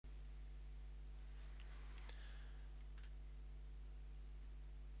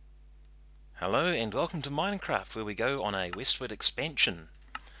Hello and welcome to Minecraft, where we go on a westward expansion.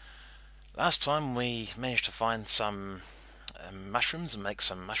 Last time we managed to find some mushrooms and make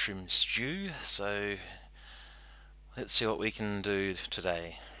some mushroom stew, so let's see what we can do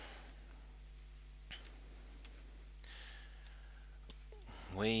today.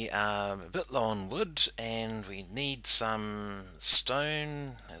 We are a bit low on wood and we need some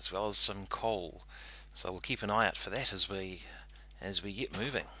stone as well as some coal, so we'll keep an eye out for that as we get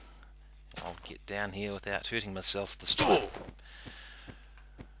moving. I'll get down here without hurting myself this time.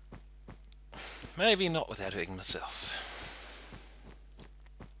 Maybe not without hurting myself.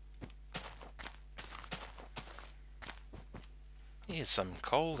 Here's some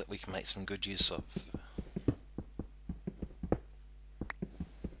coal that we can make some good use of.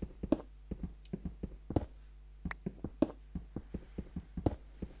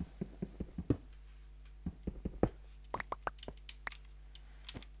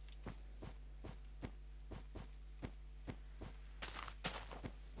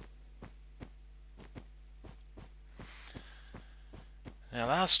 Now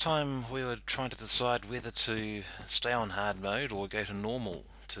last time we were trying to decide whether to stay on hard mode or go to normal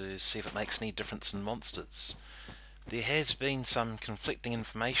to see if it makes any difference in monsters. There has been some conflicting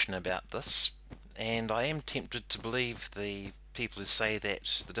information about this, and I am tempted to believe the people who say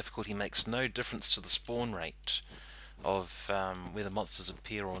that the difficulty makes no difference to the spawn rate of whether monsters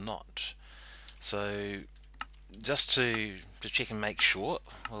appear or not. So just to check and make sure,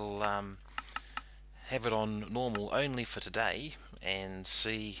 we'll have it on normal only for today and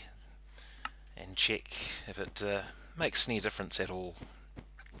see and check if it makes any difference at all.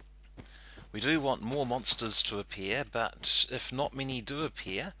 We do want more monsters to appear, but if not many do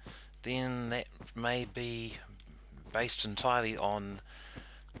appear, then that may be based entirely on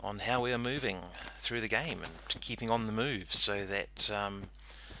how we are moving through the game and keeping on the move so that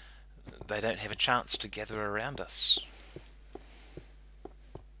they don't have a chance to gather around us.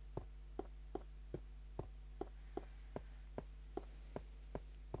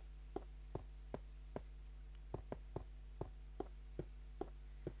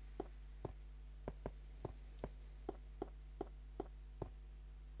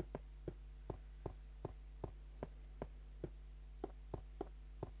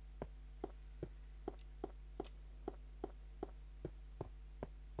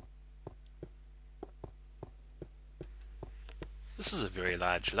 This is a very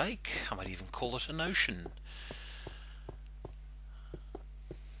large lake. I might even call it an ocean.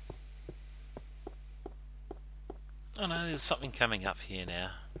 Oh no, there's something coming up here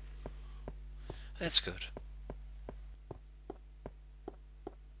now. That's good.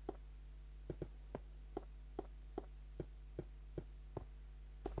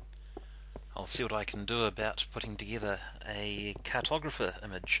 I'll see what I can do about putting together a cartographer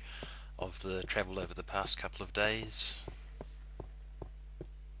image of the travel over the past couple of days.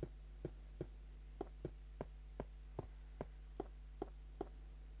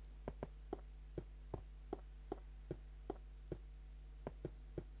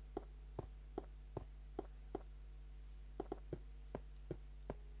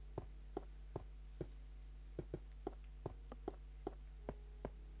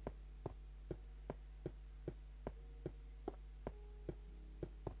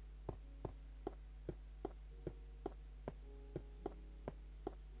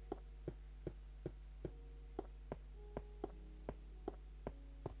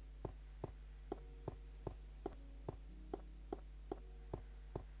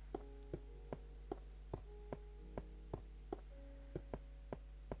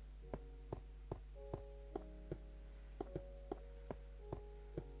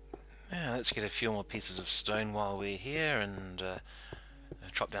 Now let's get a few more pieces of stone while we're here and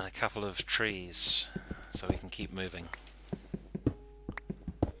chop down a couple of trees so we can keep moving.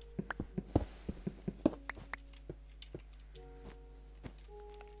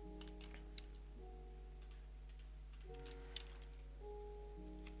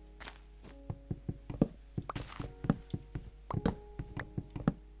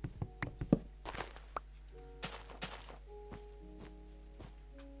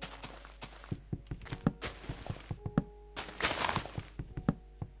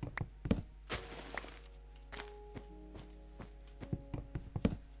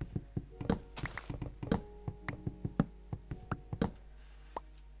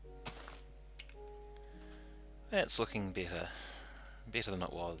 That's looking better than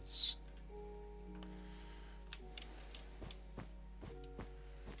it was.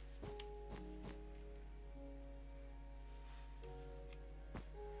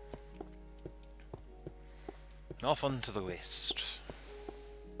 Off on to the west.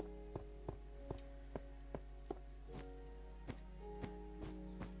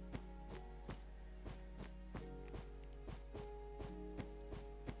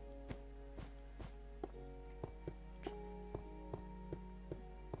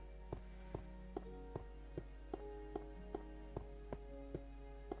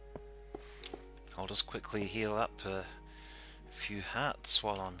 just quickly heal up a few hearts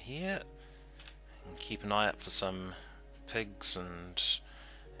while I'm here, and keep an eye out for some pigs and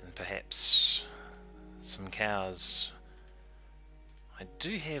perhaps some cows. I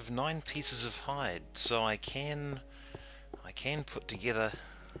do have 9 pieces of hide, so I can put together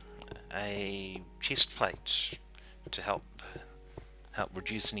a chest plate to help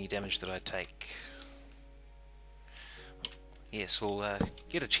reduce any damage that I take. Yes, we'll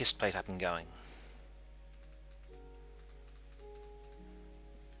get a chest plate up and going.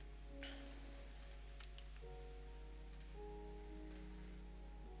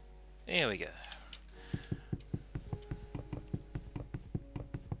 There we go.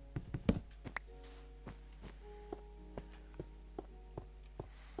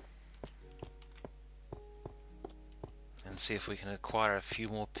 And see if we can acquire a few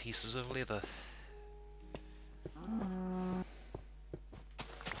more pieces of leather.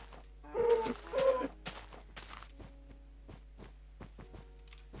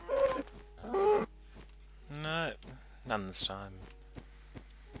 No, none this time.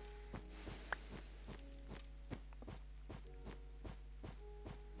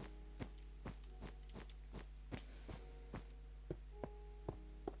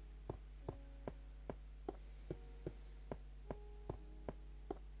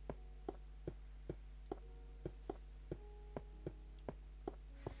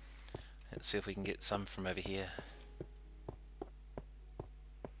 Let's see if we can get some from over here.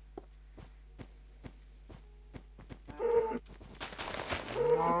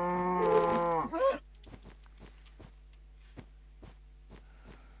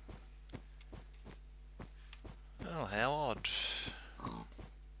 Oh, how odd.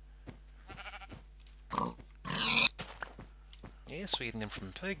 Yes, we're getting them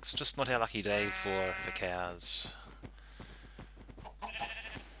from pigs, just not our lucky day for cows.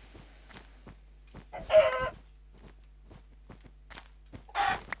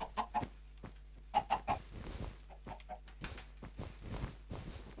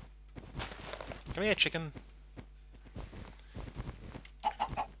 Come here, chicken.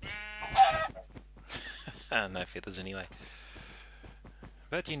 No feathers anyway.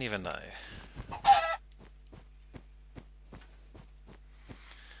 But you never know.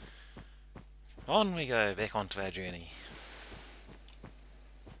 On we go, back onto our journey.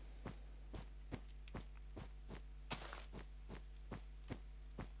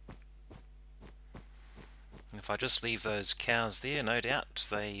 If I just leave those cows there, no doubt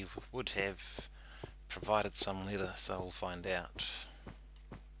they would have provided some leather, so we'll find out.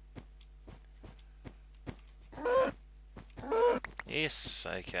 Yes,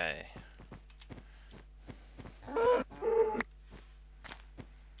 okay.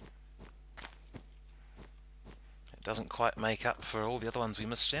 It doesn't quite make up for all the other ones we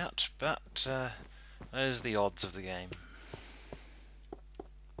missed out, but those are the odds of the game.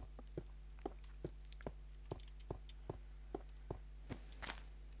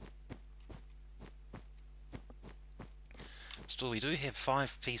 Still, we do have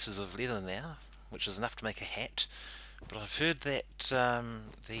 5 pieces of leather now, which is enough to make a hat. But I've heard that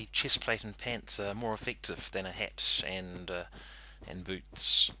the chest plate and pants are more effective than a hat and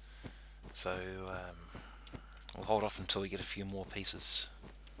boots. So we'll hold off until we get a few more pieces.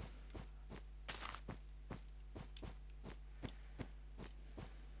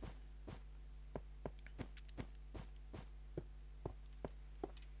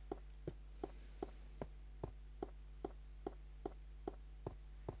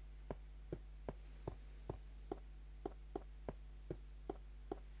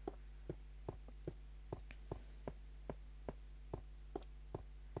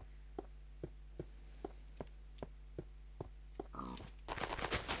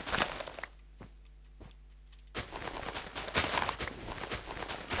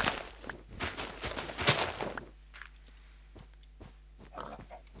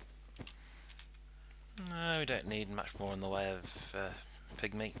 No, we don't need much more in the way of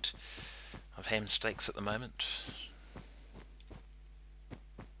pig meat. I've ham steaks at the moment.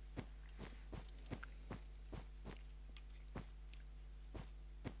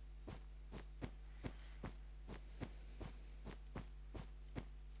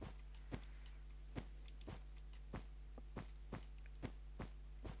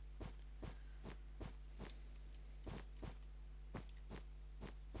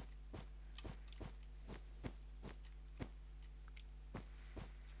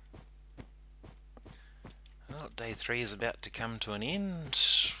 Well, day 3 is about to come to an end.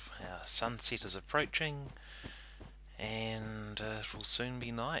 Our sunset is approaching, and it will soon be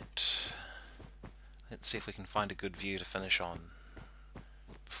night. Let's see if we can find a good view to finish on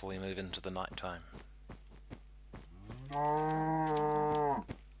before we move into the night time.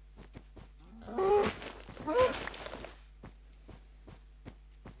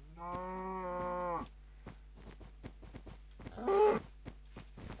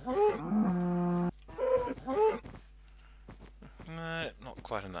 No, not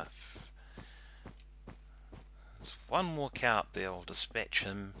quite enough. There's one more cow out there. I'll dispatch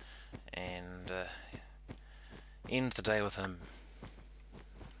him and end the day with him.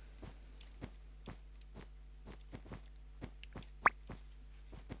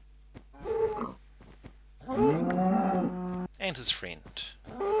 And his friend.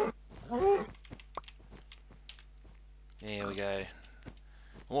 There we go.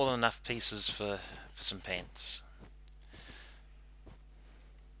 More than enough pieces for some pants.